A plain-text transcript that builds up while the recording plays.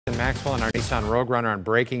Maxwell and our Nissan Rogue Runner on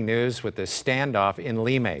breaking news with the standoff in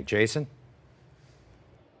Limay. Jason?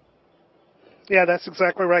 Yeah, that's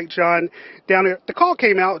exactly right, John. Down here, the call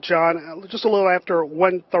came out, John, just a little after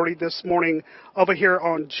 1:30 this morning over here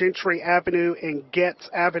on Gentry Avenue and Getz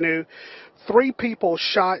Avenue. 3 people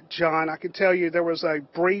shot, John. I can tell you there was a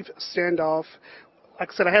brief standoff.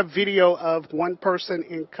 Like I said, I have video of one person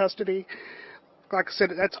in custody. Like I said,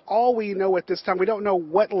 that's all we know at this time. We don't know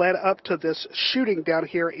what led up to this shooting down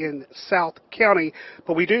here in South County,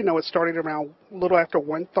 but we do know it started around a little after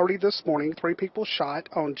 1:30 this morning. 3 people shot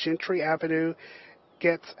on Gentry Avenue,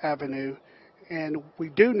 Getz Avenue, and we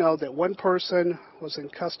do know that one person was in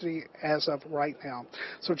custody as of right now.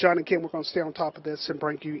 So, John and Kim, we're going to stay on top of this and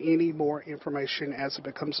bring you any more information as it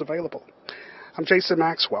becomes available. I'm Jason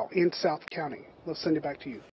Maxwell in South County. Let's send it back to you.